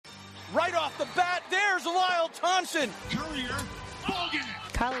right off the bat. There's Lyle Thompson. Courier, Bogan.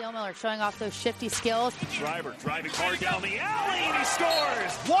 Kylie Ohlmiller showing off those shifty skills. Schreiber driving hard down the alley, and he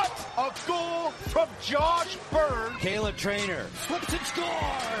scores. What a goal from Josh Bird. Caleb Trainer Flips and scores.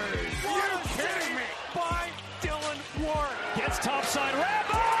 You're kidding me. By Dylan Ward. Gets topside.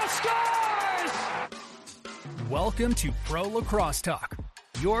 Rambo scores! Welcome to Pro Lacrosse Talk,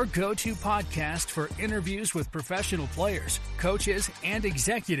 your go-to podcast for interviews with professional players, coaches, and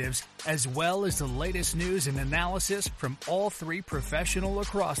executives, as well as the latest news and analysis from all three professional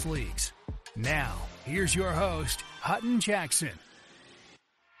lacrosse leagues. Now, here's your host, Hutton Jackson.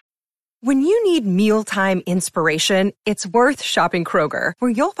 When you need mealtime inspiration, it's worth shopping Kroger, where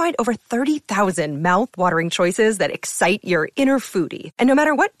you'll find over 30,000 mouth-watering choices that excite your inner foodie. And no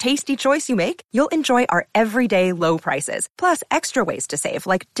matter what tasty choice you make, you'll enjoy our everyday low prices, plus extra ways to save,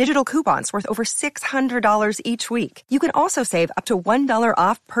 like digital coupons worth over $600 each week. You can also save up to $1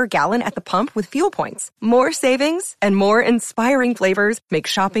 off per gallon at the pump with fuel points. More savings and more inspiring flavors make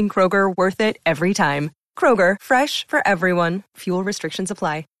shopping Kroger worth it every time. Kroger, fresh for everyone. Fuel restrictions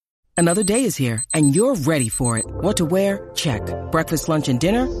apply. Another day is here, and you're ready for it. What to wear? Check. Breakfast, lunch, and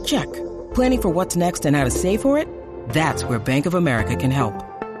dinner? Check. Planning for what's next and how to save for it? That's where Bank of America can help.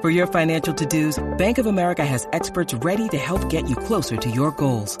 For your financial to-dos, Bank of America has experts ready to help get you closer to your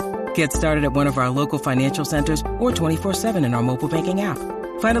goals. Get started at one of our local financial centers or 24/7 in our mobile banking app.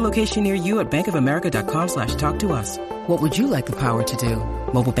 Find a location near you at bankofamerica.com/talktous. What would you like the power to do?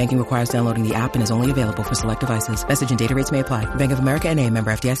 Mobile banking requires downloading the app and is only available for select devices. Message and data rates may apply. Bank of America N.A.,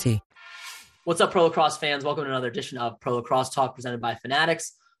 member FDIC. What's up, Pro Lacrosse fans? Welcome to another edition of Pro Lacrosse Talk presented by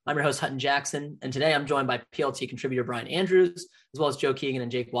Fanatics. I'm your host, Hutton Jackson, and today I'm joined by PLT contributor Brian Andrews, as well as Joe Keegan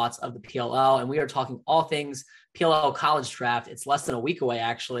and Jake Watts of the PLL, and we are talking all things PLL college draft. It's less than a week away,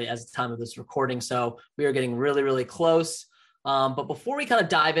 actually, as the time of this recording, so we are getting really, really close. But before we kind of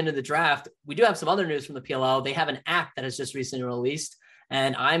dive into the draft, we do have some other news from the PLL. They have an app that has just recently released,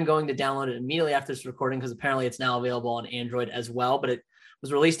 and I'm going to download it immediately after this recording because apparently it's now available on Android as well, but it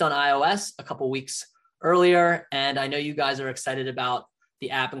was released on iOS a couple weeks earlier, and I know you guys are excited about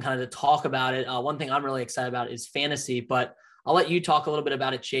the app and kind of to talk about it. One thing I'm really excited about is fantasy, but I'll let you talk a little bit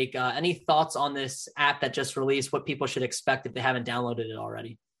about it, Jake. Any thoughts on this app that just released, what people should expect if they haven't downloaded it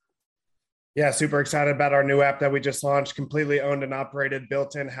already? Yeah, super excited about our new app that we just launched, completely owned and operated,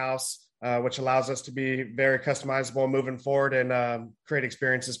 built in-house, which allows us to be very customizable moving forward and create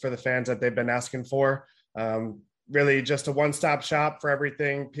experiences for the fans that they've been asking for. Really just a one-stop shop for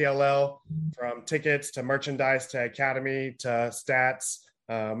everything PLL, from tickets to merchandise to academy to stats.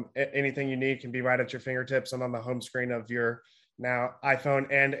 Anything you need can be right at your fingertips and on the home screen of your now iPhone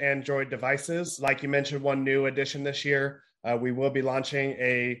and Android devices. Like you mentioned, one new addition this year, we will be launching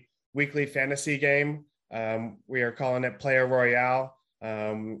a weekly fantasy game. We are calling it Player Royale.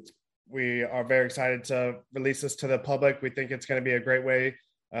 We are very excited to release this to the public. We think it's going to be a great way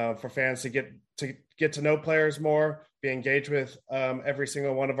for fans to get to know players more, be engaged with every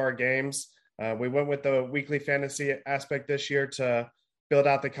single one of our games. We went with the weekly fantasy aspect this year to build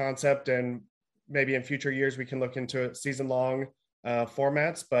out the concept, and maybe in future years we can look into season-long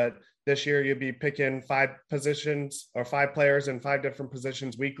formats. But this year you'll be picking 5 positions or 5 players in 5 different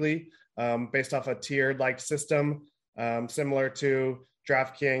positions weekly, based off a tiered-like system, similar to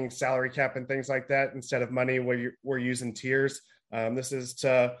DraftKings, salary cap, and things like that. Instead of money, we're using tiers. This is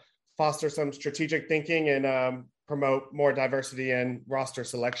to foster some strategic thinking and promote more diversity in roster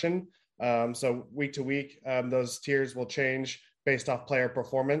selection. So week to week, those tiers will change based off player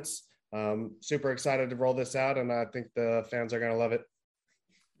performance. Super excited to roll this out, and I think the fans are going to love it.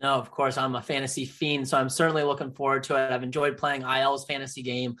 No, of course, I'm a fantasy fiend, so I'm certainly looking forward to it. I've enjoyed playing IL's fantasy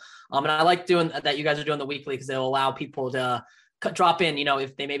game, and I like doing that. You guys are doing the weekly because they'll allow people to drop in,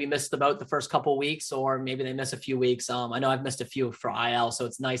 if they maybe missed the boat the first couple of weeks, or maybe they miss a few weeks. I know I've missed a few for IL, so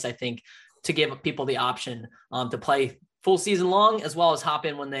it's nice, I think, to give people the option to play full season long, as well as hop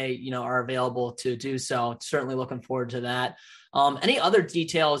in when they, are available to do so. Certainly looking forward to that. Any other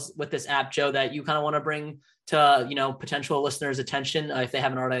details with this app, Joe, that you kind of want to bring to, potential listeners' attention if they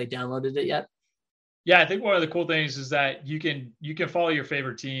haven't already downloaded it yet? Yeah, I think one of the cool things is that you can follow your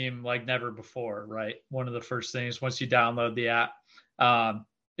favorite team like never before, right? One of the first things once you download the app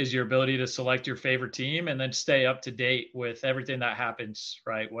is your ability to select your favorite team and then stay up to date with everything that happens,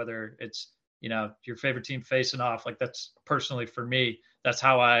 right? Whether it's, your favorite team facing off, like that's personally for me, that's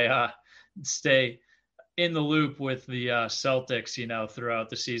how I stay in the loop with the Celtics,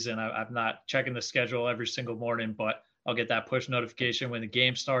 throughout the season. I'm not checking the schedule every single morning, but I'll get that push notification when the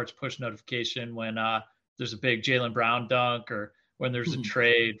game starts, push notification when there's a big Jaylen Brown dunk or when there's a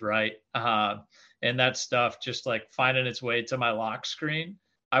trade, right? And that stuff just like finding its way to my lock screen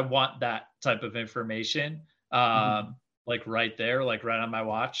I want that type of information, like right there, like right on my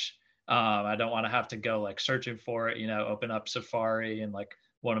watch. I don't want to have to go like searching for it, open up Safari and like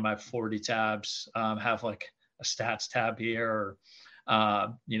one of my 40 tabs, have like a stats tab here or,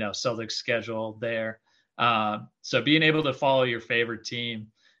 Celtics schedule there. So being able to follow your favorite team,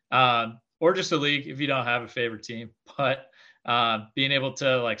 or just a league if you don't have a favorite team, but being able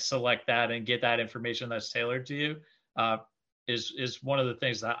to like select that and get that information that's tailored to you is one of the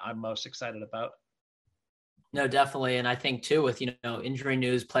things that I'm most excited about. No, definitely. And I think too, with, injury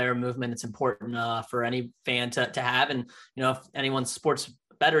news, player movement, it's important for any fan to have. And, if anyone's sports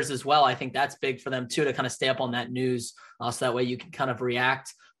bettors as well, I think that's big for them too, to kind of stay up on that news. So that way you can kind of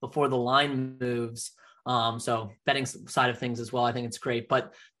react before the line moves. So betting side of things as well, I think it's great.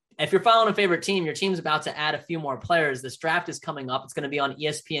 But if you're following a favorite team, your team's about to add a few more players. This draft is coming up. It's going to be on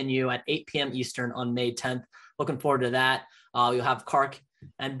ESPNU at 8 p.m. Eastern on May 10th. Looking forward to that. You'll have Kark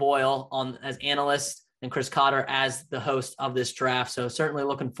and Boyle on as analysts and Chris Cotter as the host of this draft. So certainly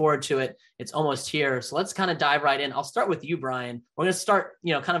looking forward to it. It's almost here. So let's kind of dive right in. I'll start with you, Brian. We're going to start,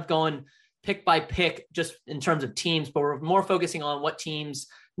 kind of going pick by pick just in terms of teams, but we're more focusing on what teams'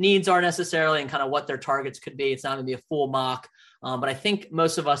 needs are necessarily and kind of what their targets could be. It's not going to be a full mock. But I think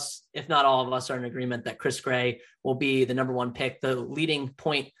most of us, if not all of us, are in agreement that Chris Gray will be the number one pick, the leading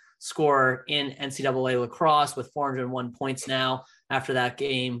point scorer in NCAA lacrosse with 401 points now after that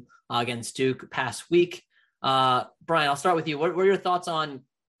game against Duke past week. Brian, I'll start with you. What were your thoughts on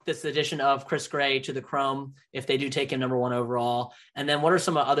this addition of Chris Gray to the Chrome if they do take him number one overall? And then what are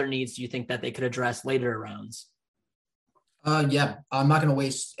some other needs do you think that they could address later rounds? Yeah, I'm not going to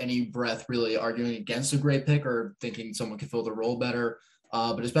waste any breath really arguing against a great pick or thinking someone could fill the role better.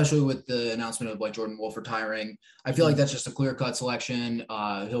 But especially with the announcement of like Jordan Wolf retiring, I feel like that's just a clear-cut selection.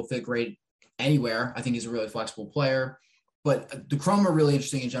 He'll fit great anywhere. I think he's a really flexible player. But the Chrome are really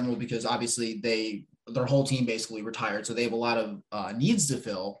interesting in general because obviously their whole team basically retired, so they have a lot of needs to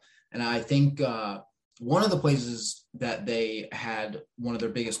fill. And I think one of the places that they had one of their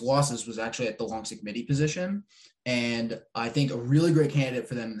biggest losses was actually at the long stick midi position. And I think a really great candidate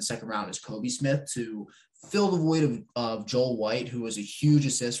for them in the second round is Kobe Smith to fill the void of Joel White, who was a huge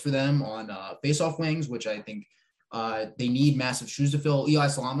assist for them on faceoff wings, which I think they need massive shoes to fill. Eli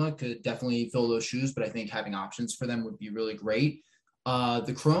Salama could definitely fill those shoes, but I think having options for them would be really great.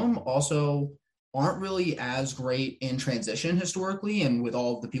 The Chrome also aren't really as great in transition historically, and with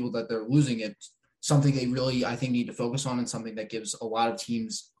all of the people that they're losing, it's something they really, I think, need to focus on and something that gives a lot of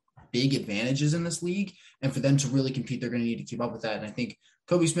teams big advantages in this league. And for them to really compete, they're going to need to keep up with that. And I think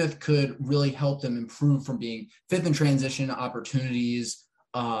Kobe Smith could really help them improve from being fifth in transition opportunities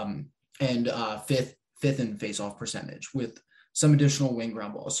and fifth in face-off percentage with some additional wing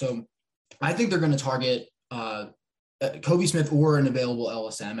ground balls. So I think they're going to target Kobe Smith or an available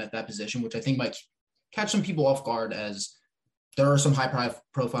LSM at that position, which I think might catch some people off guard as there are some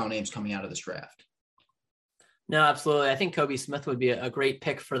high-profile names coming out of this draft. No, absolutely. I think Kobe Smith would be a great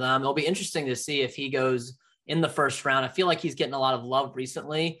pick for them. It'll be interesting to see if he goes in the first round. I feel like he's getting a lot of love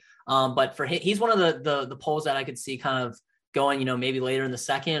recently, but for he's one of the polls that I could see kind of going, maybe later in the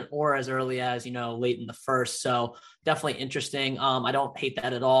second or as early as, late in the first. So definitely interesting. I don't hate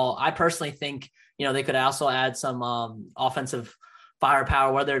that at all. I personally think, they could also add some offensive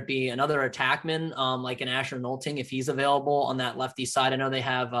firepower, whether it be another attackman like an Asher Nolting, if he's available on that lefty side. I know they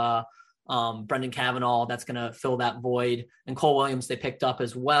have Brendan Kavanaugh that's going to fill that void, and Cole Williams they picked up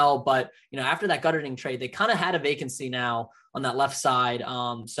as well. But, after that Gutterding trade, they kind of had a vacancy now on that left side.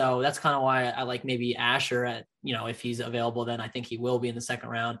 So that's kind of why I like maybe Asher at, if he's available, then I think he will be in the second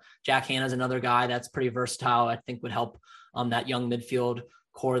round. Jack Hanna's another guy that's pretty versatile. I think would help that young midfield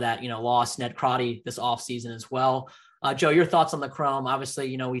core that, lost Ned Crotty this offseason as well. Joe, your thoughts on the Chrome?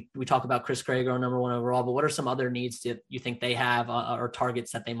 Obviously, we talk about Chris Gray going number one overall, but what are some other needs that you think they have or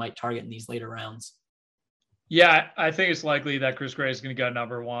targets that they might target in these later rounds? Yeah, I think it's likely that Chris Gray is going to go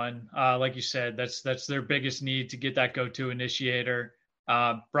number one. Like you said, that's their biggest need to get that go-to initiator.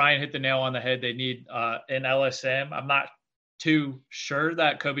 Brian hit the nail on the head. They need an LSM. I'm not too sure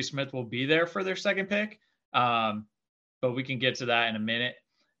that Kobe Smith will be there for their second pick, but we can get to that in a minute.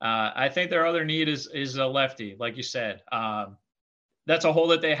 I think their other need is a lefty, like you said. That's a hole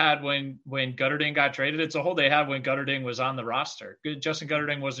that they had when Gutterding got traded. It's a hole they had when Gutterding was on the roster. Justin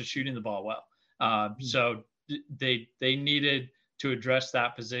Gutterding wasn't shooting the ball well. So they needed to address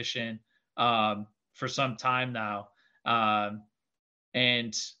that position for some time now.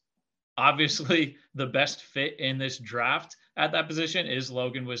 And obviously the best fit in this draft at that position is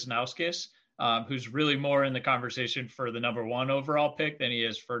Logan Wisnauskas, who's really more in the conversation for the number one overall pick than he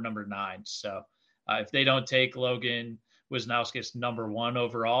is for number 9. So if they don't take Logan Wisnauskas number 1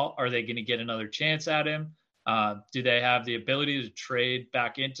 overall. Are they going to get another chance at him? Do they have the ability to trade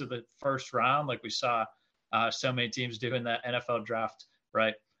back into the first round like we saw so many teams do in that NFL draft,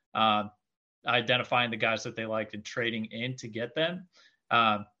 right? Identifying the guys that they liked and trading in to get them.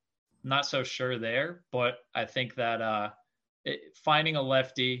 Not so sure there, but I think that finding a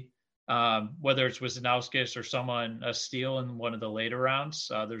lefty, whether it's Wisnauskas or someone, a steal in one of the later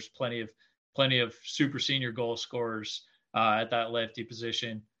rounds, there's plenty of super senior goal scorers at that lefty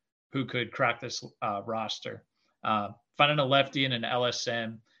position who could crack this roster. Finding a lefty in an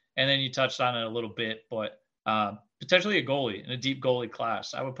LSM, and then you touched on it a little bit, but potentially a goalie in a deep goalie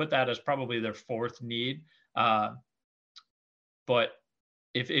class. I would put that as probably their 4th need. But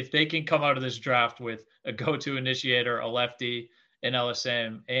if they can come out of this draft with a go-to initiator, a lefty, an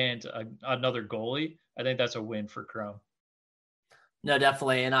LSM, and another goalie, I think that's a win for Chrome. No,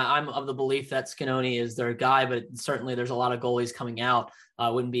 definitely. And I'm of the belief that Scanoni is their guy, but certainly there's a lot of goalies coming out.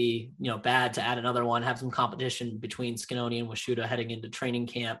 Wouldn't be, bad to add another one, have some competition between Scanoni and Washuta heading into training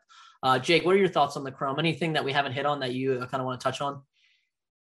camp. Jake, what are your thoughts on the Chrome? Anything that we haven't hit on that you kind of want to touch on?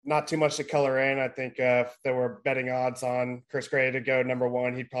 Not too much to color in. I think if there were betting odds on Chris Gray to go number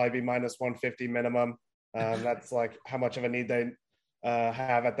 1, he'd probably be minus 150 minimum. That's like how much of a need they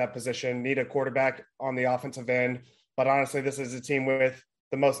have at that position. Need a quarterback on the offensive end. But honestly, this is a team with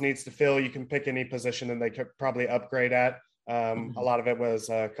the most needs to fill. You can pick any position and they could probably upgrade at. A lot of it was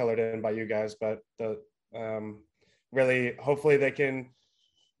colored in by you guys, but really, hopefully they can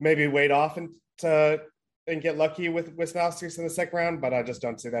maybe wait off and get lucky with Wisnauskas in the second round, but I just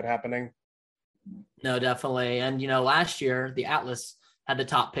don't see that happening. No, definitely. And, last year, the Atlas had the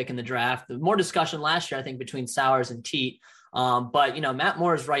top pick in the draft. More discussion last year, I think, between Sowers and Teat. But, Matt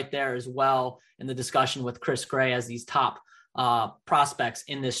Moore is right there as well in the discussion with Chris Gray as these top prospects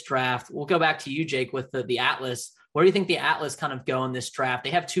in this draft. We'll go back to you, Jake, with the Atlas. Where do you think the Atlas kind of go in this draft?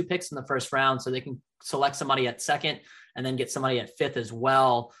 They have 2 picks in the first round, so they can select somebody at 2nd and then get somebody at 5th as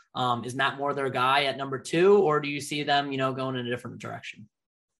well. Is Matt Moore their guy at number 2, or do you see them, going in a different direction?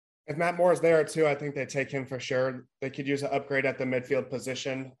 If Matt Moore is there at 2, I think they take him for sure. They could use an upgrade at the midfield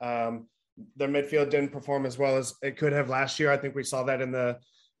position. Their midfield didn't perform as well as it could have last year. I think we saw that in the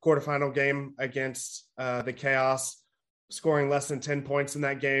quarterfinal game against the Chaos, scoring less than 10 points in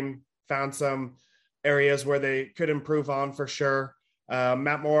that game. Found some areas where they could improve on for sure.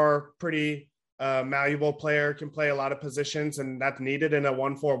 Matt Moore, pretty malleable player, can play a lot of positions, and that's needed in a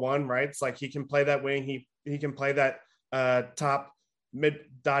 1-4-1, right? It's like he can play that wing. He can play that top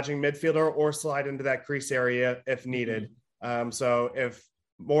dodging midfielder or slide into that crease area if needed. So if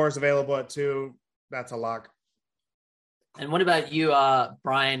Moore is available at 2, that's a lock. And what about you,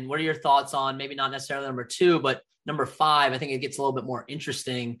 Brian? What are your thoughts on maybe not necessarily number 2, but number 5? I think it gets a little bit more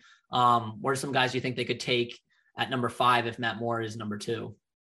interesting. What are some guys you think they could take at number 5 if Matt Moore is number 2?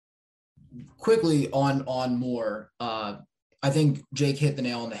 Quickly on Moore, I think Jake hit the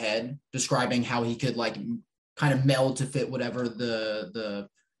nail on the head, describing how he could kind of meld to fit whatever the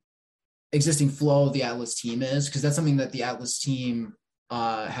existing flow of the Atlas team is, because that's something that the Atlas team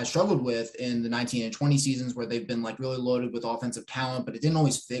has struggled with in the 19 and 20 seasons, where they've been really loaded with offensive talent, but it didn't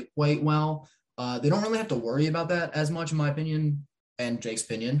always fit quite well. They don't really have to worry about that as much, in my opinion, and Jake's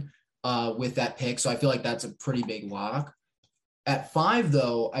opinion, with that pick. So I feel like that's a pretty big lock. At 5,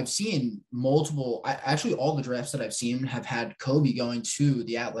 though, I've seen multiple, actually all the drafts that I've seen have had Kobe going to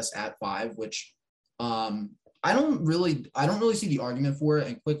the Atlas at 5, which I don't really see the argument for it.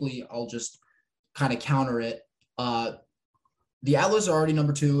 And quickly, I'll just kind of counter it. The Atlas are already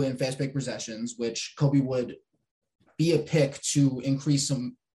number 2 in fast break possessions, which Kobe would be a pick to increase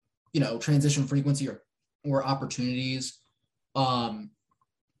some, transition frequency or opportunities.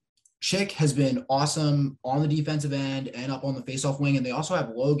 Chick has been awesome on the defensive end and up on the faceoff wing. And they also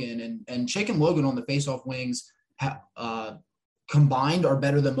have Logan, and Chick and Logan on the faceoff wings combined are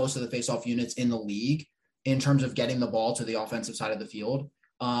better than most of the faceoff units in the league in terms of getting the ball to the offensive side of the field.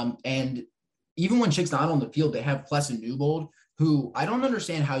 And even when Chick's not on the field, they have Pless and Newbold, who I don't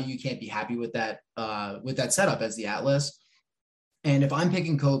understand how you can't be happy with that setup as the Atlas. And if I'm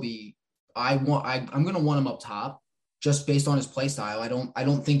picking Kobe, I'm going to want him up top just based on his play style. I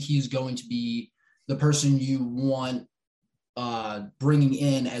don't think he's going to be the person you want bringing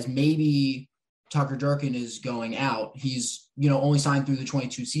in as maybe Tucker Durkin is going out. He's, only signed through the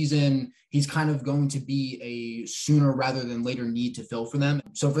 22 season. He's kind of going to be a sooner rather than later need to fill for them.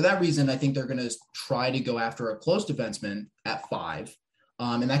 So for that reason, I think they're going to try to go after a close defenseman at 5.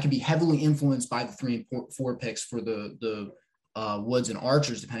 And that can be heavily influenced by the 3 and 4 picks for the Woods and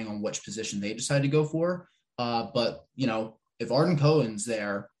Archers, depending on which position they decide to go for. But, if Arden Cohen's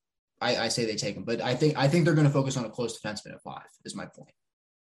there, I say they take him. But I think they're going to focus on a close defenseman at 5 is my point.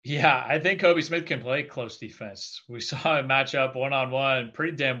 Yeah, I think Kobe Smith can play close defense. We saw him match up one-on-one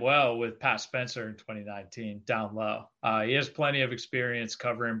pretty damn well with Pat Spencer in 2019 down low. He has plenty of experience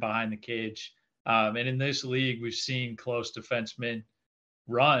covering behind the cage. And in this league, we've seen close defensemen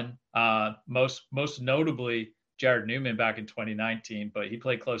run, most notably Jared Newman back in 2019, but he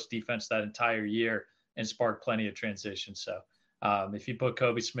played close defense that entire year and sparked plenty of transition. So if you put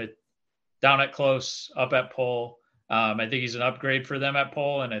Kobe Smith down at close, up at pole, I think he's an upgrade for them at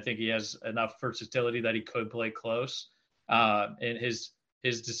pole, and I think he has enough versatility that he could play close. And his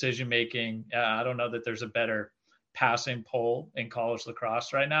decision making, I don't know that there's a better passing pole in college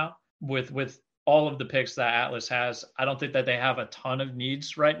lacrosse right now. With all of the picks that Atlas has, I don't think that they have a ton of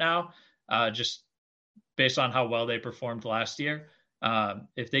needs right now, just based on how well they performed last year.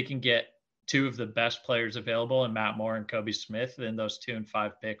 If they can get 2 of the best players available in Matt Moore and Kobe Smith, then those 2 and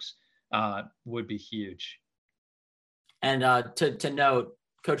 5 picks would be huge. And to note,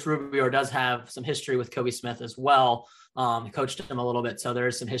 Coach Rubio does have some history with Kobe Smith as well. He coached him a little bit, so there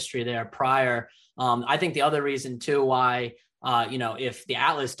is some history there prior. I think the other reason too why, if the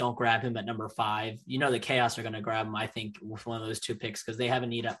Atlas don't grab him at number 5, the Chaos are going to grab him, I think, with one of those 2 picks, because they have a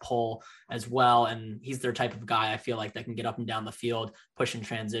need at pole as well. And he's their type of guy, I feel like, that can get up and down the field, push and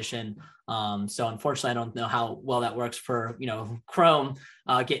transition. So unfortunately, I don't know how well that works for, Chrome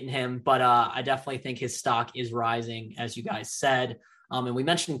getting him, but I definitely think his stock is rising, as you guys said. And we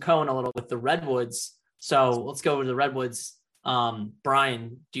mentioned Cohen a little with the Redwoods. So let's go over to the Redwoods.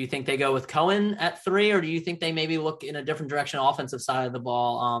 Brian, do you think they go with Cohen at 3, or do you think they maybe look in a different direction, offensive side of the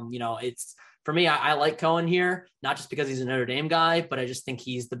ball? It's for me, I like Cohen here, not just because he's a Notre Dame guy, but I just think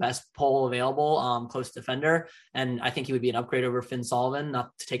he's the best pole available, close defender. And I think he would be an upgrade over Finn Sullivan,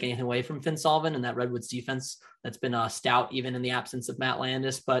 not to take anything away from Finn Sullivan and that Redwoods defense that's been stout even in the absence of Matt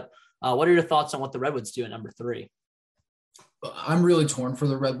Landis. But what are your thoughts on what the Redwoods do at number 3? I'm really torn for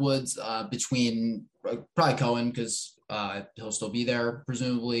the Redwoods between probably Cohen, because he'll still be there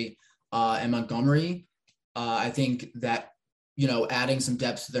presumably, and Montgomery. I think that, adding some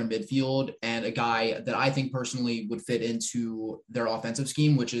depth to their midfield and a guy that I think personally would fit into their offensive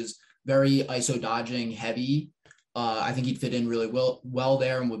scheme, which is very ISO dodging heavy. I think he'd fit in really well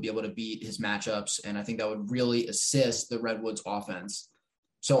there and would be able to beat his matchups. And I think that would really assist the Redwoods offense.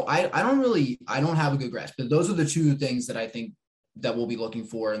 So I don't have a good grasp, but those are the 2 things that I think that we'll be looking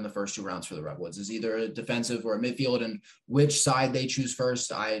for in the first 2 rounds for the Redwoods, is either a defensive or a midfield, and which side they choose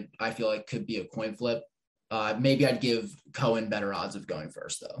first, I feel like could be a coin flip. Maybe I'd give Cohen better odds of going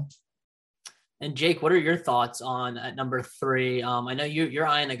first though. And Jake, what are your thoughts on at number 3? I know you're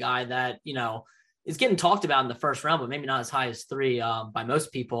eyeing a guy that, is getting talked about in the first round, but maybe not as high as 3 by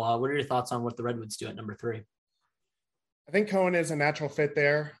most people. What are your thoughts on what the Redwoods do at number 3? I think Cohen is a natural fit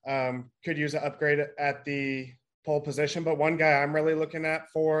there. Could use an upgrade at the pole position, but one guy I'm really looking at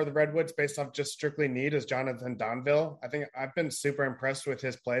for the Redwoods based off just strictly need is Jonathan Donville. I think I've been super impressed with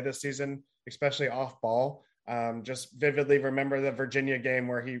his play this season, especially off ball. Just vividly remember the Virginia game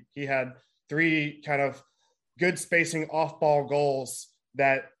where he had 3 kind of good spacing off ball goals.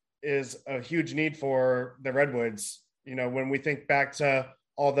 That is a huge need for the Redwoods. When we think back to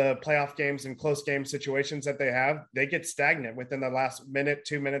all the playoff games and close game situations that they get stagnant within the last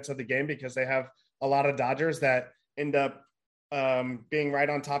 2 minutes of the game because they have a lot of Dodgers that end up being right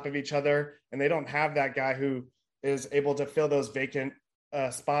on top of each other. And they don't have that guy who is able to fill those vacant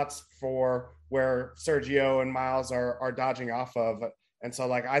spots for where Sergio and Miles are dodging off of. And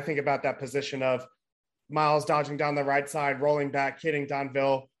so I think about that position of Miles dodging down the right side, rolling back, hitting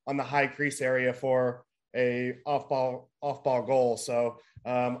Donville on the high crease area for a off ball goal. So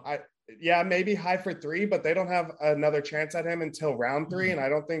maybe high for 3, but they don't have another chance at him until round 3. And I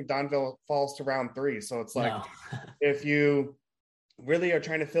don't think Donville falls to round 3. So it's if you really are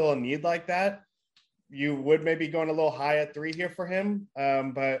trying to fill a need like that, you would maybe going a little high at 3 here for him.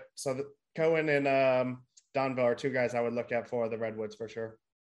 But so Cohen and Donville are 2 guys I would look at for the Redwoods for sure.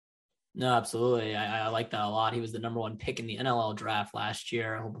 No, absolutely. I like that a lot. He was the number 1 pick in the NLL draft last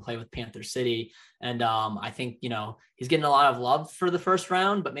year. He'll play with Panther City. And I think, he's getting a lot of love for the first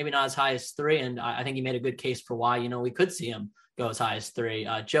round, but maybe not as high as 3. And I think he made a good case for why, we could see him go as high as 3.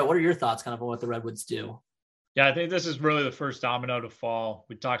 Joe, what are your thoughts kind of on what the Redwoods do? Yeah, I think this is really the first domino to fall.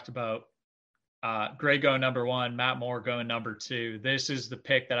 We talked about Gray going number 1, Matt Moore going number 2. This is the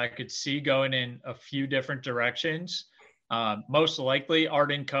pick that I could see going in a few different directions. Most likely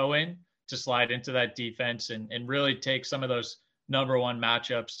Arden Cohen to slide into that defense and really take some of those number 1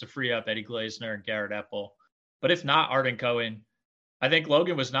 matchups to free up Eddie Glazner and Garrett Epple. But if not Arden Cohen, I think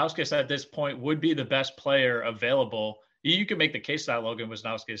Logan Wisnauskas at this point would be the best player available you can make the case that Logan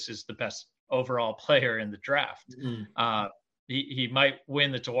Wisnauskas is the best overall player in the draft. Mm-hmm. He might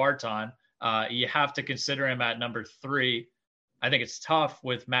win the Tewaaraton. You have to consider him at number 3. I think it's tough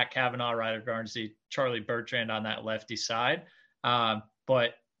with Matt Cavanaugh, Ryder Garnsey, Charlie Bertrand on that lefty side.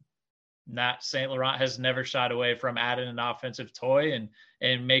 But Nat St. Laurent has never shied away from adding an offensive toy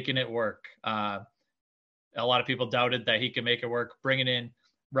and making it work. A lot of people doubted that he could make it work, bringing in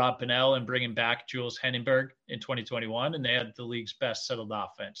Rob Pannell and bringing back Jules Heningberg in 2021, and they had the league's best settled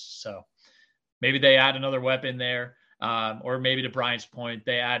offense. So maybe they add another weapon there, or maybe to Brian's point,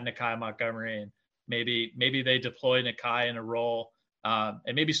 they add Nakai Montgomery, and maybe they deploy Nakai in a role,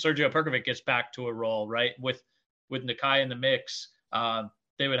 and maybe Sergio Perkovic gets back to a role, right? With Nakai in the mix,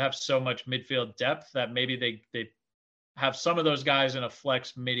 they would have so much midfield depth that maybe they have some of those guys in a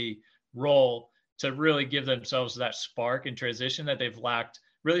flex midi role to really give themselves that spark and transition that they've lacked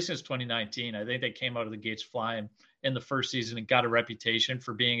really since 2019. I think they came out of the gates flying in the first season and got a reputation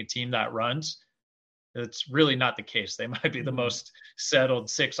for being a team that runs. It's really not the case. They might be the most settled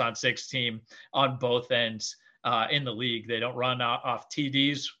 6-on-6 team on both ends in the league. They don't run off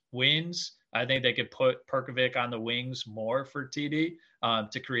TDs, wins. I think they could put Perkovic on the wings more for TD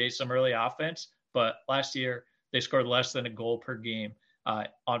to create some early offense. But last year, they scored less than a goal per game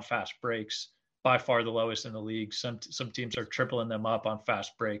on fast breaks, by far the lowest in the league. Some teams are tripling them up on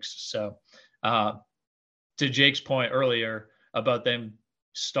fast breaks. So to Jake's point earlier about them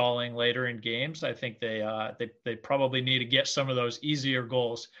stalling later in games, I think they probably need to get some of those easier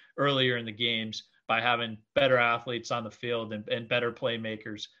goals earlier in the games by having better athletes on the field and better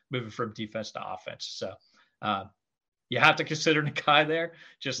playmakers moving from defense to offense. So you have to consider Nakai there,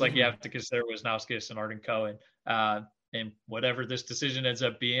 just like you have to consider Wisnauskas and Arden Cohen. And whatever this decision ends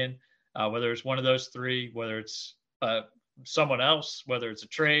up being, whether it's one of those 3, whether it's someone else, whether it's a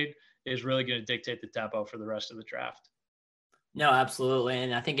trade, is really going to dictate the tempo for the rest of the draft. No, absolutely.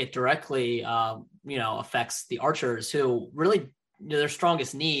 And I think it directly, affects the Archers, who really, their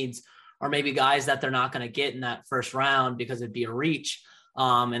strongest needs are maybe guys that they're not going to get in that first round because it'd be a reach.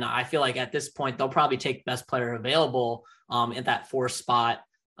 And I feel like at this point, they'll probably take best player available at that 4th spot.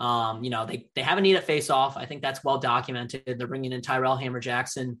 They have a need at face-off. I think that's well documented. They're bringing in Tyrell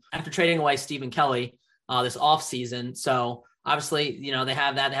Hammer-Jackson after trading away Stephen Kelly this offseason. So obviously, they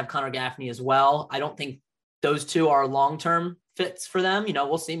have that. They have Connor Gaffney as well. I don't think those two are long-term fits for them.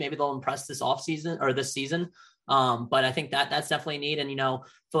 We'll see. Maybe they'll impress this offseason or this season. But I think that's definitely a need. And,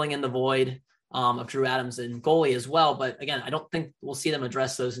 filling in the void of Drew Adams and goalie as well. But again, I don't think we'll see them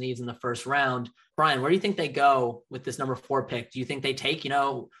address those needs in the first round. Brian, where do you think they go with this number 4 pick? Do you think they take,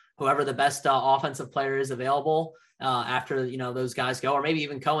 whoever the best offensive player is available after, those guys go, or maybe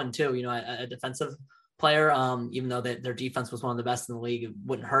even Cohen too, a defensive player, even though their defense was one of the best in the league, it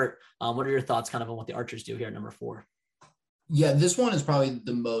wouldn't hurt. What are your thoughts kind of on what the Archers do here at number 4? Yeah, this one is probably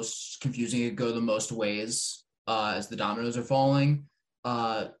the most confusing. It could go the most ways as the dominoes are falling.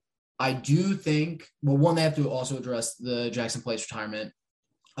 I do think, one, they have to also address the Jackson Place retirement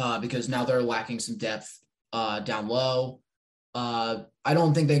because now they're lacking some depth down low. I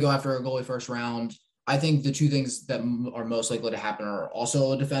don't think they go after a goalie first round. I think the 2 things that are most likely to happen are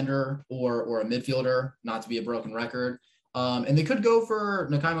also a defender or a midfielder, not to be a broken record. And they could go for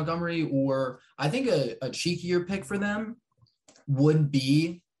Nakai Montgomery, or I think a cheekier pick for them would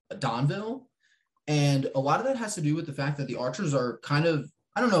be Donville. And a lot of that has to do with the fact that the Archers are kind of,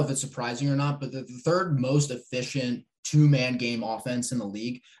 I don't know if it's surprising or not, but the 3rd most efficient 2-man game offense in the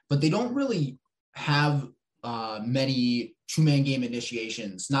league, but they don't really have many 2-man game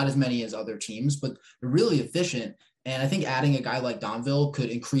initiations, not as many as other teams, but they're really efficient. And I think adding a guy like Donville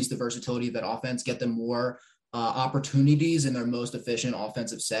could increase the versatility of that offense, get them more opportunities in their most efficient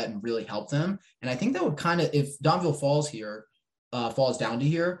offensive set and really help them. And I think that would kind of, if Donville falls down to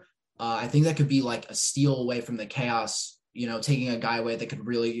here, I think that could be like a steal away from the chaos, taking a guy away that could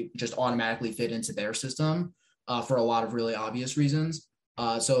really just automatically fit into their system for a lot of really obvious reasons.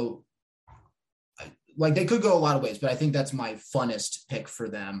 So they could go a lot of ways, but I think that's my funnest pick for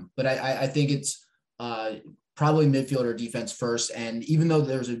them. But I think it's probably midfield or defense first. And even though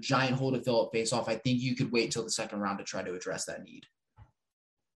there's a giant hole to fill at face-off, I think you could wait till the 2nd round to try to address that need.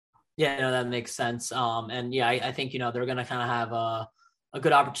 Yeah, no, that makes sense. And yeah, I think, they're going to kind of have a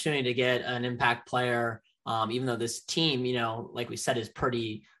good opportunity to get an impact player, even though this team, like we said, is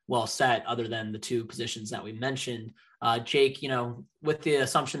pretty well set other than the 2 positions that we mentioned. Jake, with the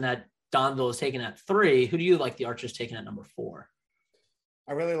assumption that Donville is taken at 3, who do you like the Archers taking at number 4?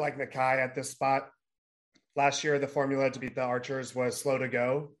 I really like Nakai at this spot. Last year, the formula to beat the Archers was slow to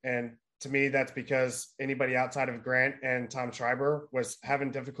go. And to me, that's because anybody outside of Grant and Tom Schreiber was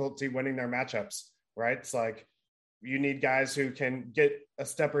having difficulty winning their matchups, right? It's like you need guys who can get a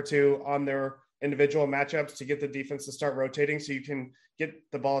step or two on their individual matchups to get the defense to start rotating, so you can get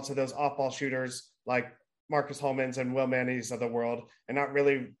the ball to those off-ball shooters like Marcus Holman's and Will Manny's of the world, and not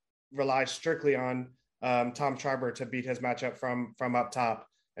really rely strictly on Tom Schreiber to beat his matchup from up top.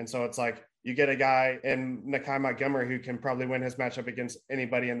 And so it's like you get a guy in Nakai Montgomery who can probably win his matchup against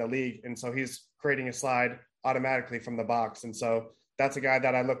anybody in the league. And so he's creating a slide automatically from the box. And so that's a guy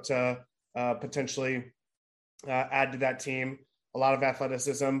that I look to potentially add to that team. A lot of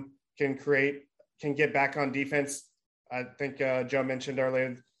athleticism, can get back on defense. I think Joe mentioned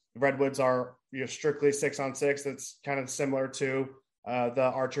earlier, the Redwoods are strictly 6-on-6. That's kind of similar to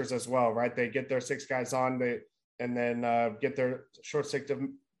the Archers as well, right? They get their 6 guys on, and then get their short stick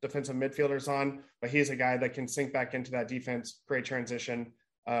defensive midfielders on. But he's a guy that can sink back into that defense, create transition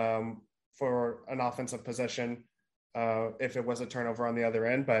for an offensive possession if it was a turnover on the other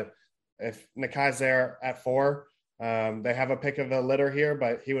end. But if Nakai's there at 4, they have a pick of the litter here,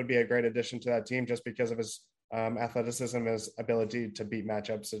 but he would be a great addition to that team just because of his athleticism, his ability to beat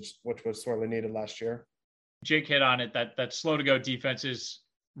matchups, which was sorely needed last year. Jake hit on it, that slow to go defenses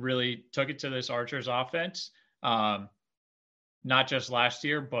really took it to this Archers offense. Not just last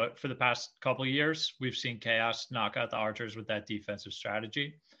year, but for the past couple of years, we've seen Chaos knock out the Archers with that defensive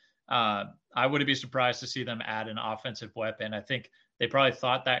strategy. I wouldn't be surprised to see them add an offensive weapon. I think they probably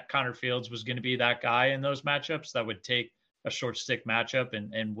thought that Connor Fields was going to be that guy in those matchups that would take a short stick matchup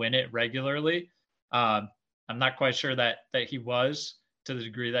and win it regularly. I'm not quite sure that he was to the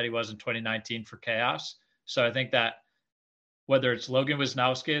degree that he was in 2019 for Chaos. So I think that whether it's Logan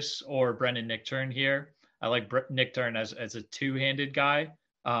Wisnauskas or Brendan Nichtern here, I like Nichtern as a two-handed guy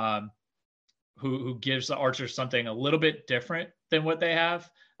who gives the Archers something a little bit different than what they have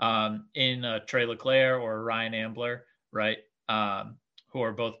in Trey LeClaire or Ryan Ambler, right? Who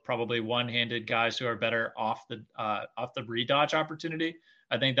are both probably one-handed guys who are better off the redodge opportunity.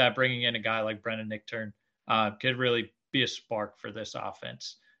 I think that bringing in a guy like Brendan Nichtern could really be a spark for this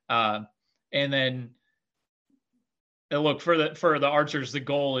offense. And then look, for the Archers, the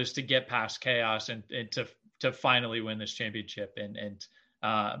goal is to get past Chaos and to finally win this championship. And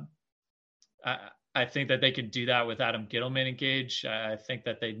I think that they can do that with Adam Gittleman engaged. I think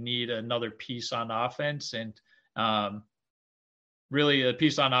that they need another piece on offense, and really the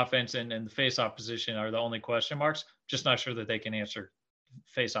piece on offense and the face-off position are the only question marks. Just not sure that they can answer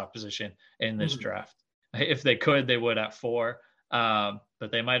face-off position in this draft. If they could, they would at 4,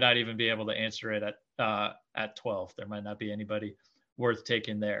 but they might not even be able to answer it at 12. There might not be anybody worth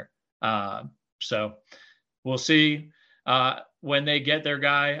taking there. So we'll see when they get their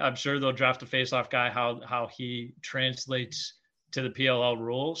guy. I'm sure they'll draft a face-off guy, how he translates to the PLL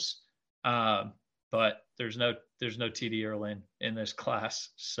rules. But there's no TD Erlin in this class.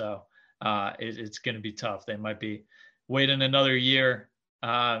 So it's going to be tough. They might be waiting another year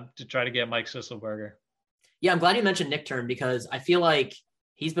to try to get Mike Sisselberger. Yeah, I'm glad you mentioned Nichtern because I feel like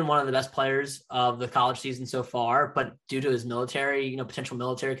he's been one of the best players of the college season so far, but due to his military, potential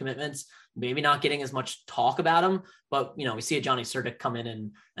military commitments, maybe not getting as much talk about him. But, we see a Johnny Surdick come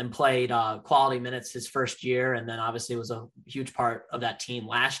in and played quality minutes his first year, and then obviously was a huge part of that team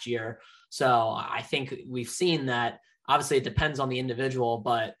last year. So I think we've seen that. Obviously, it depends on the individual,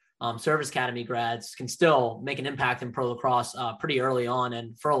 but Service Academy grads can still make an impact in pro lacrosse pretty early on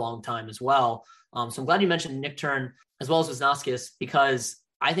and for a long time as well. So I'm glad you mentioned Nichtern as well as Wisnauskas, because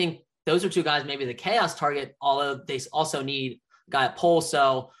I think those are two guys maybe the Chaos target, although they also need a guy at pole.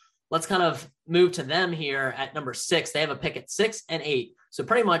 So let's kind of move to them here at number 6. They have a pick at 6 and 8. So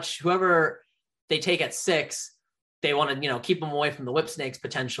pretty much whoever they take at 6, they want to, keep them away from the whip snakes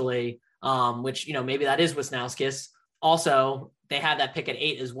potentially, which, maybe that is Wisnauskas. Also, they have that pick at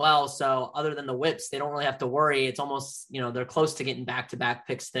 8 as well. So other than the whips, they don't really have to worry. It's almost, they're close to getting back-to-back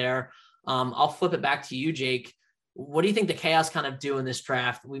picks there. I'll flip it back to you, Jake. What do you think the Chaos kind of do in this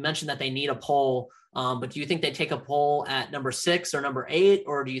draft? We mentioned that they need a pole, but do you think they take a pole at number 6 or number 8?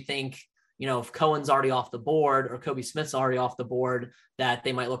 Or do you think, if Cohen's already off the board or Kobe Smith's already off the board, that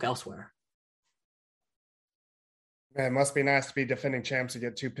they might look elsewhere? Man, it must be nice to be defending champs to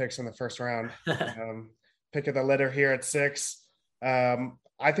get 2 picks in the first round. Pick of the litter here at 6.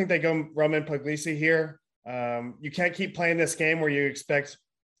 I think they go Roman Puglisi here. You can't keep playing this game where you expect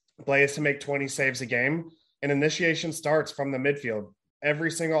Blaze to make 20 saves a game. And initiation starts from the midfield. Every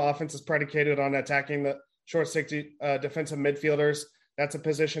single offense is predicated on attacking the short stick defensive midfielders. That's a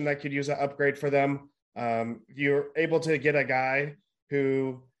position that could use an upgrade for them. You're able to get a guy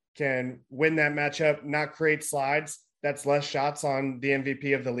who can win that matchup, not create slides. That's less shots on the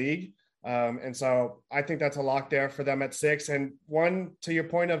MVP of the league. And so I think that's a lock there for them at 6. And one, to your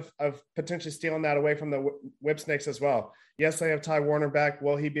point of potentially stealing that away from the Whipsnakes as well. Yes, they have Ty Warner back.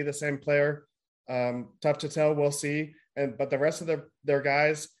 Will he be the same player? Tough to tell. We'll see. But the rest of their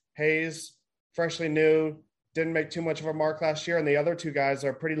guys, Hayes, freshly new, didn't make too much of a mark last year. And the other 2 guys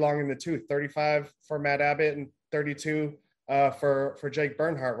are pretty long in the tooth, 35 for Matt Abbott and 32 for Jake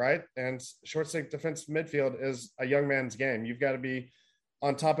Bernhardt, right? And short stick defensive midfield is a young man's game. You've got to be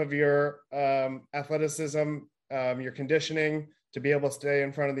on top of your athleticism, your conditioning to be able to stay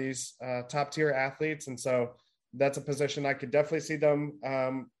in front of these top tier athletes. And so that's a position I could definitely see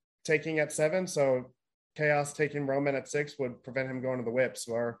them taking at 7. So Chaos taking Roman at 6 would prevent him going to the Whips,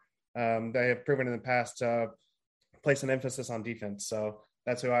 where they have proven in the past to place an emphasis on defense. So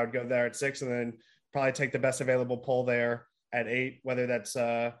that's who I would go there at 6, and then probably take the best available pull there at 8, whether that's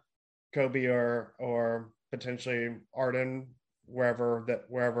Kobe or potentially Arden, wherever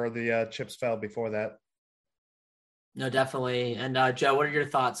the chips fell before that. No, definitely. And Joe, what are your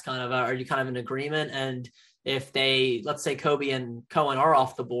thoughts? Are you kind of in agreement? And if let's say Kobe and Cohen are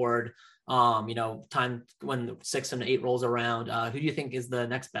off the board, time when 6 and 8 rolls around, who do you think is the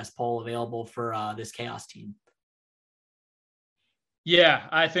next best poll available for this Chaos team? Yeah,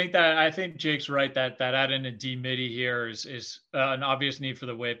 I think Jake's right that adding a D midi here is an obvious need for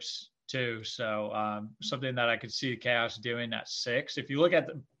the Whips too. So something that I could see Chaos doing at 6. If you look at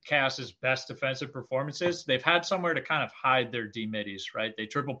the Chaos's best defensive performances, they've had somewhere to kind of hide their D midis, right? They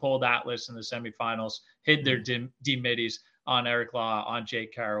triple pulled Atlas in the semifinals, hid their D midis on Eric Law, on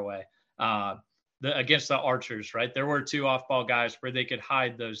Jake Caraway. Against the Archers, right? There were 2 off-ball guys where they could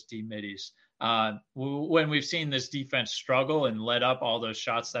hide those D midis. When we've seen this defense struggle and let up all those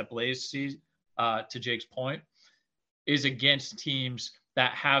shots that Blaze sees, to Jake's point, is against teams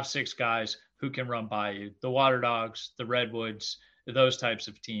that have 6 guys who can run by you. The Water Dogs, the Redwoods, those types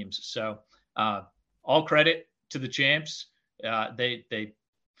of teams. So all credit to the champs. They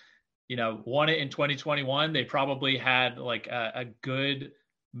won it in 2021. They probably had like a good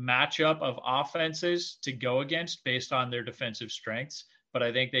matchup of offenses to go against based on their defensive strengths. But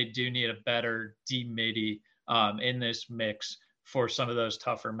I think they do need a better D midi in this mix for some of those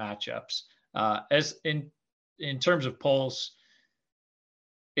tougher matchups. As in terms of polls,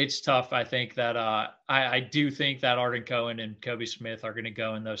 it's tough. I think that I do think that Arden Cohen and Kobe Smith are going to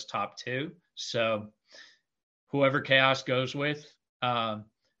go in those top 2. So whoever Chaos goes with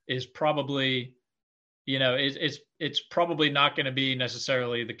is probably, it's probably not going to be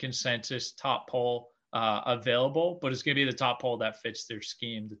necessarily the consensus top poll available, but it's going to be the top poll that fits their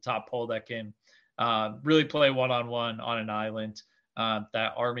scheme, the top poll that can really play one-on-one on an island,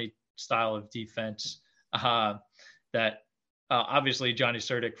 that Army style of defense that obviously Johnny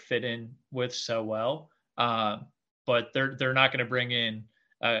Surdick fit in with so well. But they're not going to bring in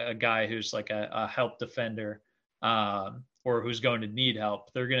a guy who's like a help defender or who's going to need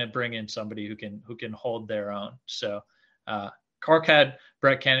help. They're going to bring in somebody who can hold their own. So Kark had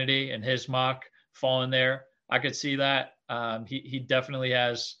Brett Kennedy and his mock fall in there. I could see that. He definitely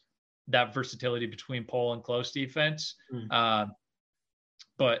has that versatility between pole and close defense.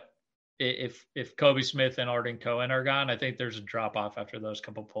 But if Kobe Smith and Arden Cohen are gone, I think there's a drop off after those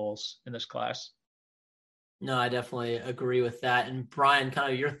couple polls in this class. No, I definitely agree with that. And Brian,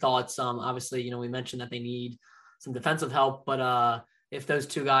 kind of your thoughts. Obviously, we mentioned that they need some defensive help, but if those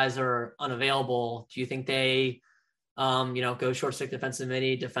 2 guys are unavailable, do you think they, go short stick defensive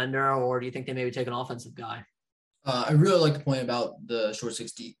midi defender, or do you think they maybe take an offensive guy? I really like the point about the short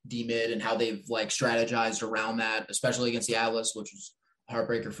six D mid and how they've like strategized around that, especially against the Atlas, which was a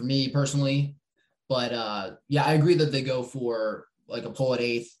heartbreaker for me personally. But yeah, I agree that they go for like a pull at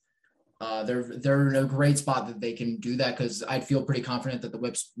 8th. They're in a great spot that they can do that, because I'd feel pretty confident that the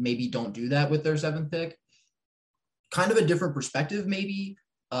Whips maybe don't do that with their 7th pick. Kind of a different perspective maybe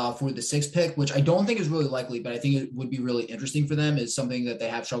for the 6th pick, which I don't think is really likely, but I think it would be really interesting for them, is something that they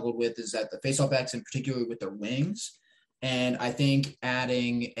have struggled with, is that the faceoff backs, in particular with their wings. And I think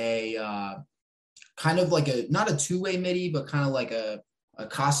adding a kind of like not a 2-way midi, but kind of like a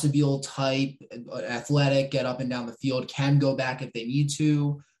Costabile type, athletic, get up and down the field, can go back if they need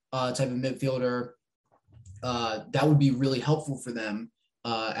to, type of midfielder. That would be really helpful for them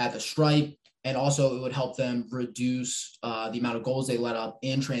at the stripe. And also it would help them reduce the amount of goals they let up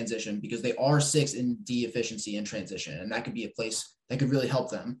in transition, because they are 6 in D efficiency in transition. And that could be a place that could really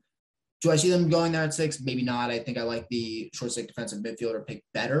help them. Do I see them going there at 6? Maybe not. I think I like the short stick defensive midfielder pick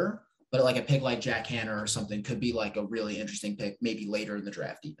better, but like a pick like Jack Hanna or something could be like a really interesting pick, maybe later in the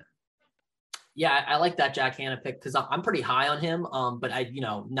draft even. Yeah, I like that Jack Hanna pick because I'm pretty high on him, but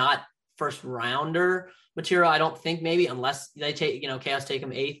not first rounder material. I don't think, maybe, unless they take, Chaos take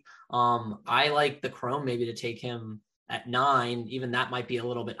him 8th. I like the Chrome maybe to take him at 9. Even that might be a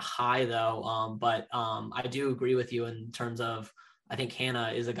little bit high though. But I do agree with you in terms of, I think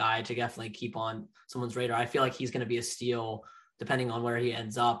Hannah is a guy to definitely keep on someone's radar. I feel like he's going to be a steal depending on where he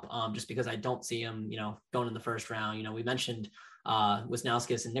ends up, just because I don't see him, going in the first round. We mentioned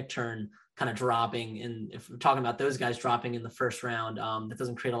Wisnauskas and Nick Turn kind of dropping. And if we're talking about those guys dropping in the first round, that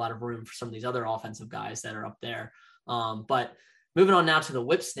doesn't create a lot of room for some of these other offensive guys that are up there. But moving on now to the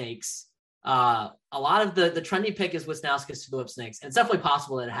Whip Snakes, a lot of the trendy pick is Wisnauskas to the Whip Snakes. And it's definitely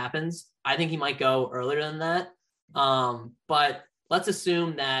possible that it happens. I think he might go earlier than that. But let's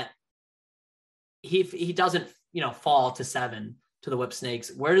assume that he doesn't, fall to 7 to the Whip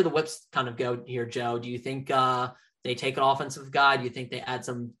Snakes. Where do the Whips kind of go here, Joe? Do you think they take an offensive guy? Do you think they add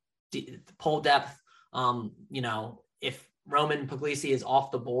some pole depth? If Roman Puglisi is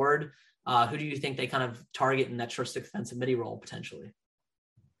off the board, who do you think they kind of target in that short defensive midi role potentially?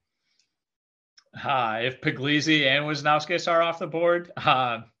 If Puglisi and Wisnauskas are off the board,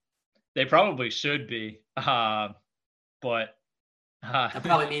 they probably should be. But that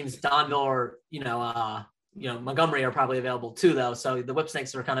probably means Donville or Montgomery are probably available too, though. So the Whip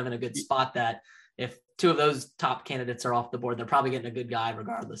Snakes are kind of in a good spot that if 2 of those top candidates are off the board, they're probably getting a good guy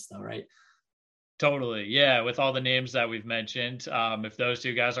regardless, though, right? Totally. Yeah. With all the names that we've mentioned, if those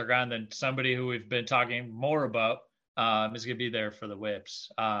 2 guys are gone, then somebody who we've been talking more about is going to be there for the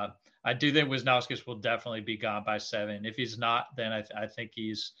Whips. I do think Wisnauskas will definitely be gone by 7. If he's not, then I think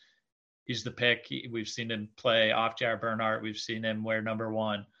he's the pick. We've seen him play off Jared Bernhardt. We've seen him wear number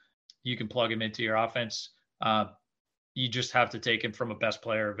 1. You can plug him into your offense. You just have to take him from a best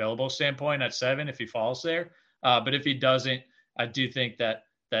player available standpoint at 7 if he falls there. But if he doesn't, I do think that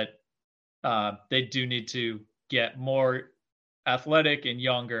they do need to get more athletic and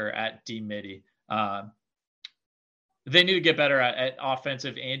younger at D-midi. They need to get better at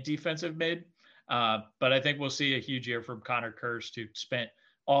offensive and defensive mid. But I think we'll see a huge year from Connor Kirst, who spent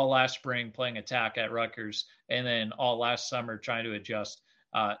all last spring playing attack at Rutgers and then all last summer trying to adjust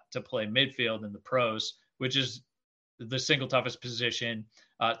to play midfield in the pros, which is the single toughest position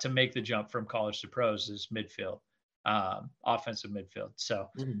to make the jump from college to pros is midfield, offensive midfield. So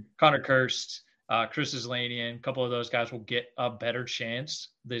Connor Kirst, Chris Islanian, a couple of those guys will get a better chance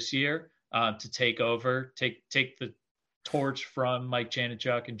this year to take over, take the torch from Mike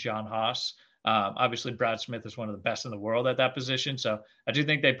Janichuk and John Haas. Obviously, Brad Smith is one of the best in the world at that position. So I do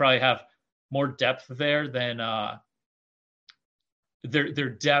think they probably have more depth there than their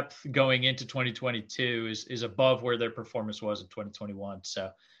depth going into 2022 is above where their performance was in 2021. So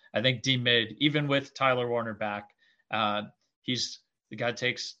I think D-mid, even with Tyler Warner back, the guy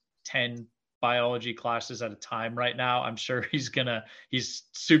takes 10 biology classes at a time right now. I'm sure he's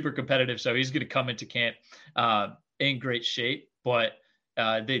super competitive. So he's going to come into camp in great shape. But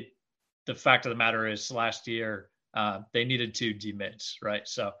the fact of the matter is last year they needed 2 D-mids, right?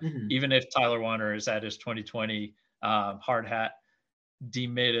 So even if Tyler Warner is at his 2020 hard hat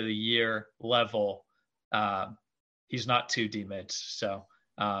D-mid of the year level, he's not 2 D-mids. So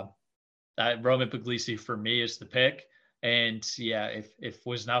Roman Puglisi for me is the pick. And yeah, if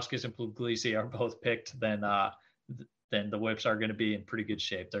Wisnauskas and Puglisi are both picked, then the Whips are going to be in pretty good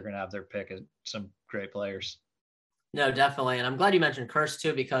shape. They're going to have their pick of some great players. No, definitely. And I'm glad you mentioned Kirst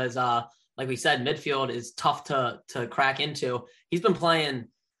too, because like we said, midfield is tough to crack into. He's been playing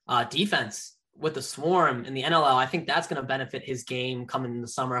defense with the Swarm in the NLL. I think that's going to benefit his game coming in the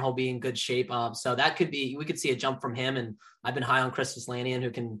summer. He'll be in good shape. So that we could see a jump from him. And I've been high on Chris Islanian, who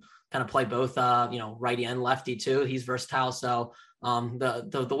can kind of play both, righty and lefty too. He's versatile. So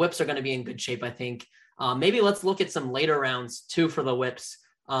the Whips are going to be in good shape, I think. Maybe let's look at some later rounds too for the Whips.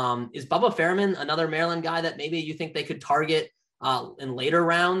 Is Bubba Fairman another Maryland guy that maybe you think they could target in later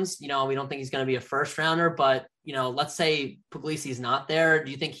rounds? We don't think he's going to be a first rounder, but let's say Puglisi's not there. Do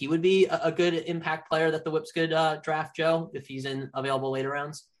you think he would be a good impact player that the Whips could draft, Joe, if he's in available later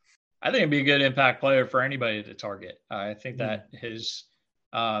rounds? I think it'd be a good impact player for anybody to target. I think that his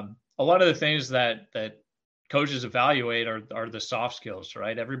a lot of the things that coaches evaluate are the soft skills,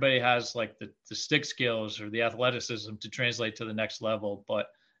 right? Everybody has like the stick skills or the athleticism to translate to the next level, but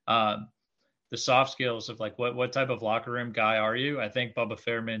the soft skills of like what type of locker room guy are you? I think Bubba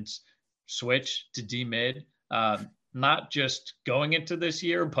Fairman's switch to D-mid, not just going into this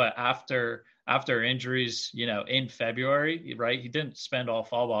year, but after injuries, in February, right? He didn't spend all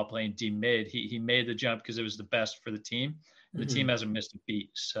fall ball playing D-mid. He made the jump because it was the best for the team. The team hasn't missed a beat.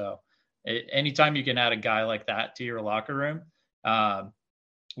 So anytime you can add a guy like that to your locker room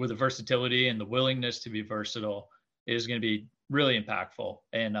with the versatility and the willingness to be versatile is going to be really impactful.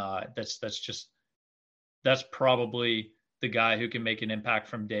 And that's probably the guy who can make an impact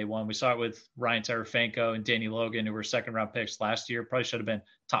from day one. We saw it with Ryan Terefenko and Danny Logan, who were second-round picks last year. Probably should have been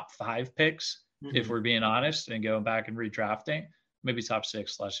top 5 picks, if we're being honest, and going back and redrafting. Maybe top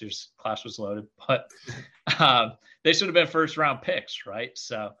 6. Last year's class was loaded, but they should have been first-round picks, right?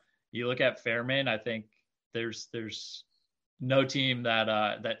 So you look at Fairman, I think there's no team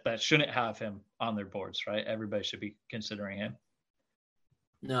that shouldn't have him on their boards, right? Everybody should be considering him.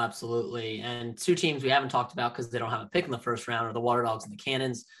 No, absolutely. And 2 teams we haven't talked about because they don't have a pick in the first round are the Water Dogs and the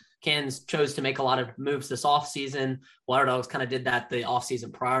Cannons. Cannons chose to make a lot of moves this offseason. Water Dogs kind of did that the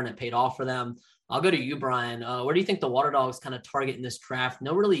offseason prior, and it paid off for them. I'll go to you, Brian. Where do you think the Water Dogs kind of target in this draft?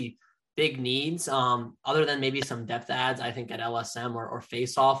 No really big needs other than maybe some depth adds, I think, at LSM or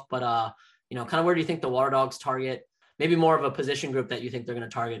face-off. But, kind of where do you think the Water Dogs target? Maybe more of a position group that you think they're going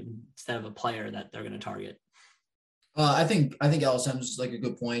to target instead of a player that they're going to target. I think LSM is like a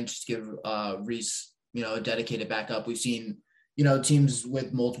good point. Just give Reese, a dedicated backup. We've seen, teams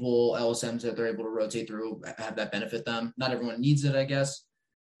with multiple LSMs that they're able to rotate through have that benefit them. Not everyone needs it, I guess.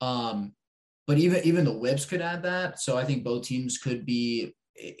 But even the Whips could add that. So I think both teams could be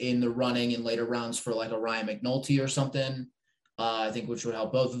in the running in later rounds for like a Ryan McNulty or something. I think which would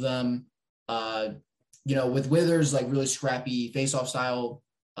help both of them. With Withers, like really scrappy face-off style,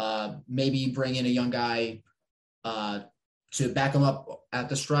 maybe bring in a young guy to back him up at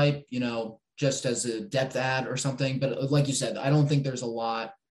the stripe, just as a depth add or something. But like you said, I don't think there's a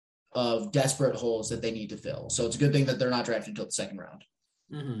lot of desperate holes that they need to fill. So it's a good thing that they're not drafted until the second round.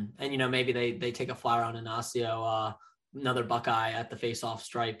 Mm-hmm. And, maybe they take a flyer on Ignacio, another Buckeye at the face-off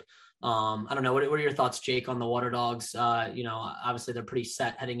stripe. I don't know. What are your thoughts, Jake, on the Water Dogs? Obviously they're pretty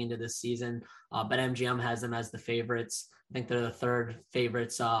set heading into this season, but MGM has them as the favorites. I think they're the 3rd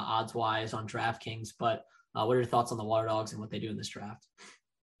favorites odds-wise on DraftKings. But what are your thoughts on the Water Dogs and what they do in this draft?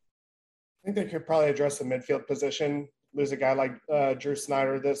 I think they could probably address the midfield position, lose a guy like Drew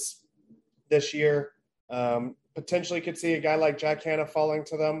Snyder this year. Potentially could see a guy like Jack Hanna falling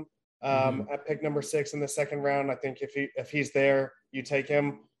to them at pick number 6 in the second round. I think if he's there, you take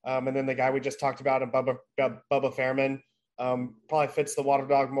him. And then the guy we just talked about, Bubba Fairman, probably fits the Water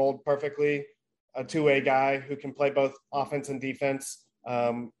Dog mold perfectly. A 2-way guy who can play both offense and defense.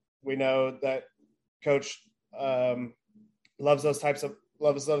 We know that Coach loves those types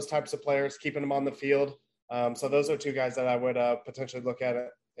of players, keeping them on the field. So those are 2 guys that I would potentially look at it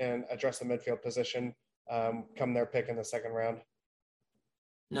and address the midfield position come their pick in the second round.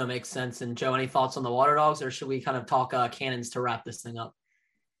 No, makes sense. And Joe, any thoughts on the Water Dogs, or should we kind of talk Cannons to wrap this thing up?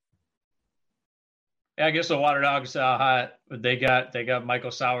 Yeah, I guess the Water Dogs, they got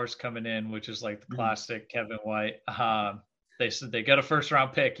Michael Sowers coming in, which is like the classic Kevin White. They said they got a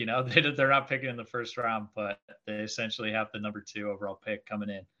first-round pick. They're not picking in the first round, but they essentially have the number 2 overall pick coming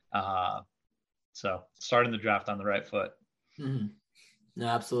in. So starting the draft on the right foot. Mm-hmm. No,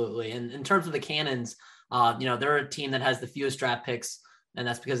 absolutely. And in terms of the Cannons, they're a team that has the fewest draft picks, and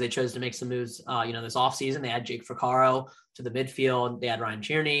that's because they chose to make some moves. This offseason, they had Jake Fricaro to the midfield. They had Ryan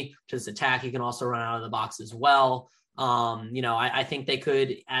Tierney to this attack. He can also run out of the box as well. I think they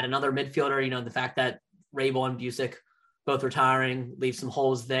could add another midfielder. The fact that Rabel and Busick both retiring, leave some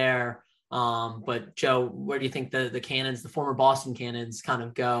holes there. But Joe, where do you think the Cannons, the former Boston Cannons, kind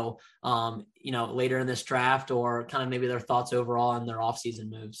of go, later in this draft, or kind of maybe their thoughts overall on their offseason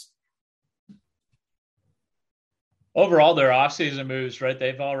moves? Overall, their offseason moves, right?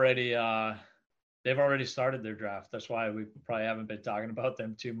 They've already started their draft. That's why we probably haven't been talking about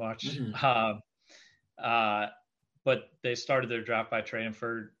them too much. Mm-hmm. But they started their draft by trading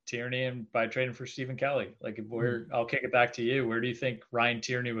for Tierney and by trading for Stephen Kelly. Like, I'll kick it back to you. Where do you think Ryan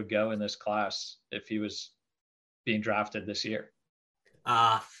Tierney would go in this class if he was being drafted this year?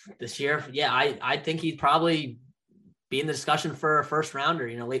 This year, yeah, I think he'd probably be in the discussion for a first rounder,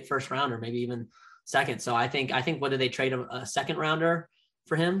 late first rounder, maybe even second. So I think what did they trade a second rounder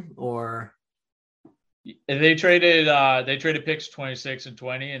for him, or? They traded picks 26 and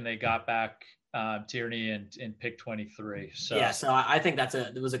 20, and they got back Tierney in pick 23. So yeah, so I think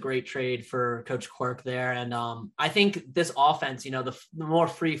it was a great trade for Coach Quirk there. And I think this offense, the more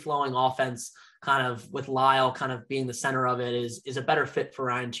free flowing offense, kind of with Lyle kind of being the center of it, is a better fit for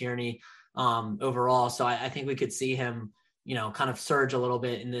Ryan Tierney overall. So I think we could see him, kind of surge a little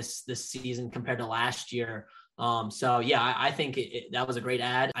bit in this season compared to last year. So yeah, I think that was a great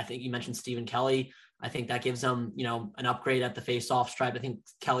ad. I think you mentioned Stephen Kelly. I think that gives them, an upgrade at the face-off stripe. I think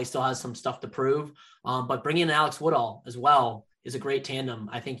Kelly still has some stuff to prove, but bringing in Alex Woodall as well is a great tandem.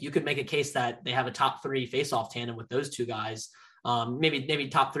 I think you could make a case that they have a top 3 face-off tandem with those 2 guys. maybe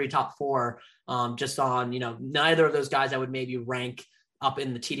top 3, top 4, just on, neither of those guys I would maybe rank up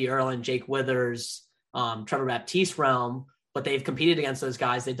in the TD Ierlan, Jake Withers, Trevor Baptiste realm, but they've competed against those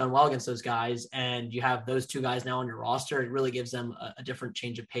guys. They've done well against those guys. And you have those 2 guys now on your roster. It really gives them a different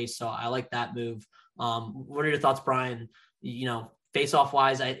change of pace. So I like that move. What are your thoughts, Brian? Face-off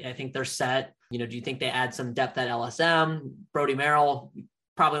wise, I think they're set. Do you think they add some depth at LSM? Brody Merrill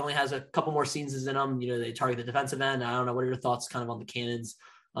probably only has a couple more seasons in them. They target the defensive end. I don't know. What are your thoughts kind of on the Cannons?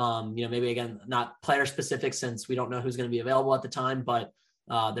 Maybe again, not player specific since we don't know who's going to be available at the time, but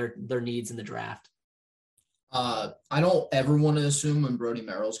their needs in the draft. I don't ever want to assume when Brody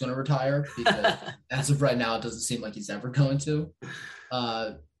Merrill is going to retire, because as of right now, it doesn't seem like he's ever going to.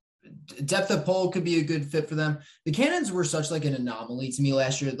 Depth of pole could be a good fit for them. The Cannons were such like an anomaly to me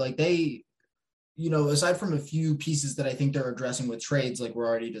last year. Like they, aside from a few pieces that I think they're addressing with trades, like we're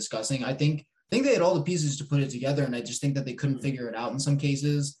already discussing, I think they had all the pieces to put it together, and I just think that they couldn't figure it out in some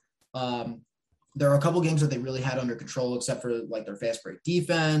cases. There are a couple games that they really had under control, except for like their fast break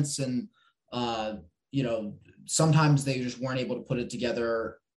defense, and sometimes they just weren't able to put it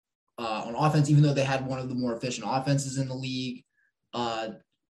together on offense, even though they had one of the more efficient offenses in the league.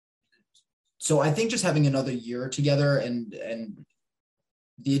 So I think just having another year together and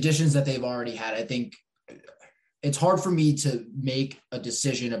the additions that they've already had, I think it's hard for me to make a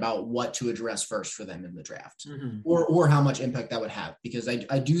decision about what to address first for them in the draft, or how much impact that would have, because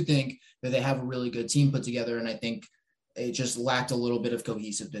I do think that they have a really good team put together, and I think it just lacked a little bit of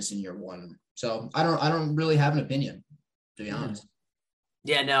cohesiveness in year one. So I don't really have an opinion, to be honest.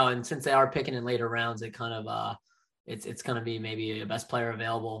 Yeah, no. And since they are picking in later rounds, it kind of, it's going to be maybe a best player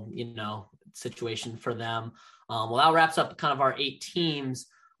available, situation for them. Well, that wraps up kind of our 8 teams.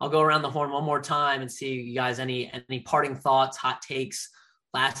 I'll go around the horn one more time and see you guys, any parting thoughts, hot takes,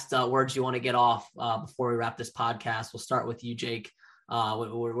 last words you want to get off before we wrap this podcast. We'll start with you, Jake. What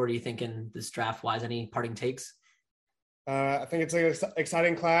are you thinking this draft wise? Any parting takes? I think it's an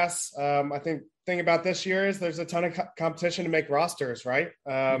exciting class. I think thing about this year is there's a ton of competition to make rosters, right?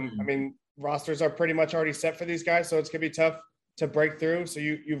 I mean, rosters are pretty much already set for these guys, so it's going to be tough to break through. So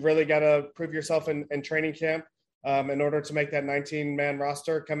you've really got to prove yourself in training camp in order to make that 19-man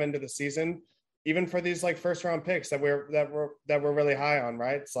roster come into the season, even for these like first round picks that we're really high on,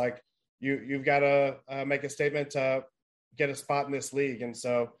 right? It's like you've got to make a statement to get a spot in this league. And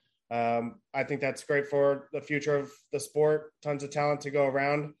so I think that's great for the future of the sport. Tons of talent to go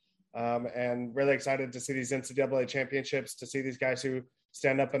around, and really excited to see these NCAA championships, to see these guys who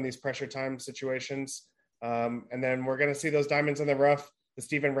stand up in these pressure time situations. And then we're going to see those diamonds in the rough, the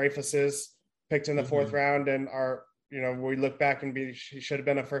Stephen Raifuses picked in the 4th round, and we look back and he should have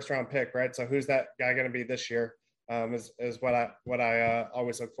been a first round pick, right? So who's that guy going to be this year? Is what I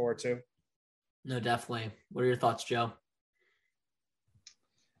always look forward to. No, definitely. What are your thoughts, Joe?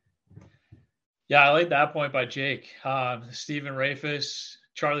 Yeah, I like that point by Jake. Stephen Raifus,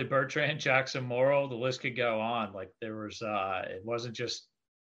 Charlie Bertrand, Jackson Morrill, the list could go on. Like there was, it wasn't just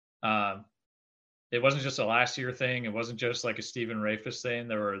a last year thing. It wasn't just like a Stephen Raifus thing.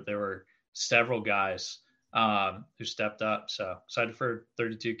 There were several guys who stepped up. So excited for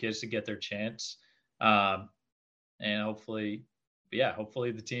 32 kids to get their chance. And hopefully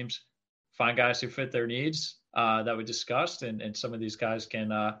the teams find guys who fit their needs that we discussed, and some of these guys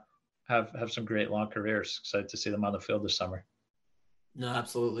can have some great long careers. Excited to see them on the field this summer. No,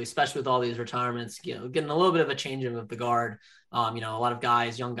 absolutely. Especially with all these retirements, getting a little bit of a changing of the guard. A lot of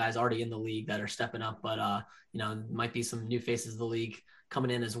guys, young guys already in the league that are stepping up, but might be some new faces of the league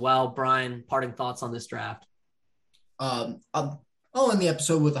coming in as well. Brian, parting thoughts on this draft? I'll end the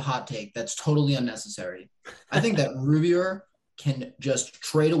episode with a hot take that's totally unnecessary. I think that Ruvier can just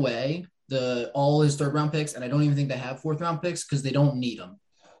trade away all his 3rd round picks, and I don't even think they have 4th round picks because they don't need them.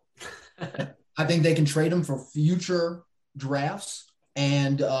 I think they can trade them for future drafts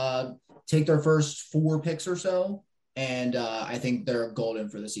and take their first 4 picks or so, and I think they're golden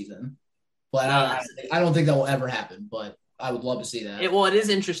for the season. But I don't think that will ever happen, but I would love to see that. It is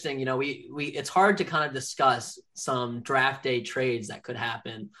interesting. It's hard to kind of discuss some draft day trades that could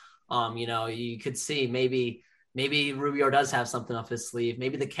happen. You could see maybe Rubio does have something up his sleeve.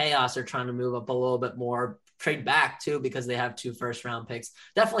 Maybe the Chaos are trying to move up a little bit more, trade back too, because they have 2 first round picks.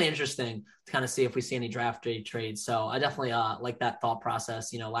 Definitely interesting to kind of see if we see any draft day trades. So I definitely like that thought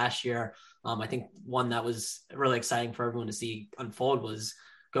process. Last year, I think one that was really exciting for everyone to see unfold was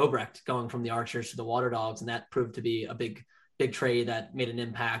Gobrecht going from the Archers to the Water Dogs. And that proved to be a big trade that made an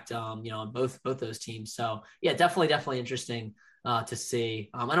impact, on both those teams. So yeah, definitely interesting to see.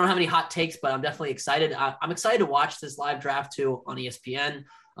 I don't have any hot takes, but I'm definitely excited. I'm excited to watch this live draft too on ESPN.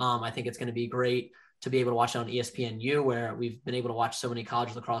 I think it's going to be great to be able to watch it on ESPNU, where we've been able to watch so many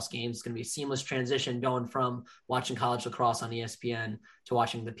college lacrosse games. It's going to be a seamless transition going from watching college lacrosse on ESPN to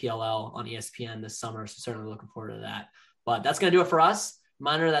watching the PLL on ESPN this summer. So certainly looking forward to that. But that's going to do it for us.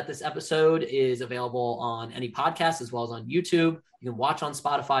 Reminder that this episode is available on any podcast as well as on YouTube. You can watch on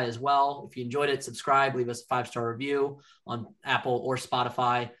Spotify as well. If you enjoyed it, subscribe, leave us a 5-star review on Apple or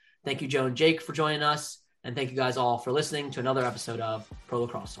Spotify. Thank you, Joe and Jake, for joining us. And thank you guys all for listening to another episode of Pro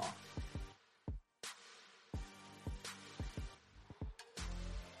Lacrosse Talk.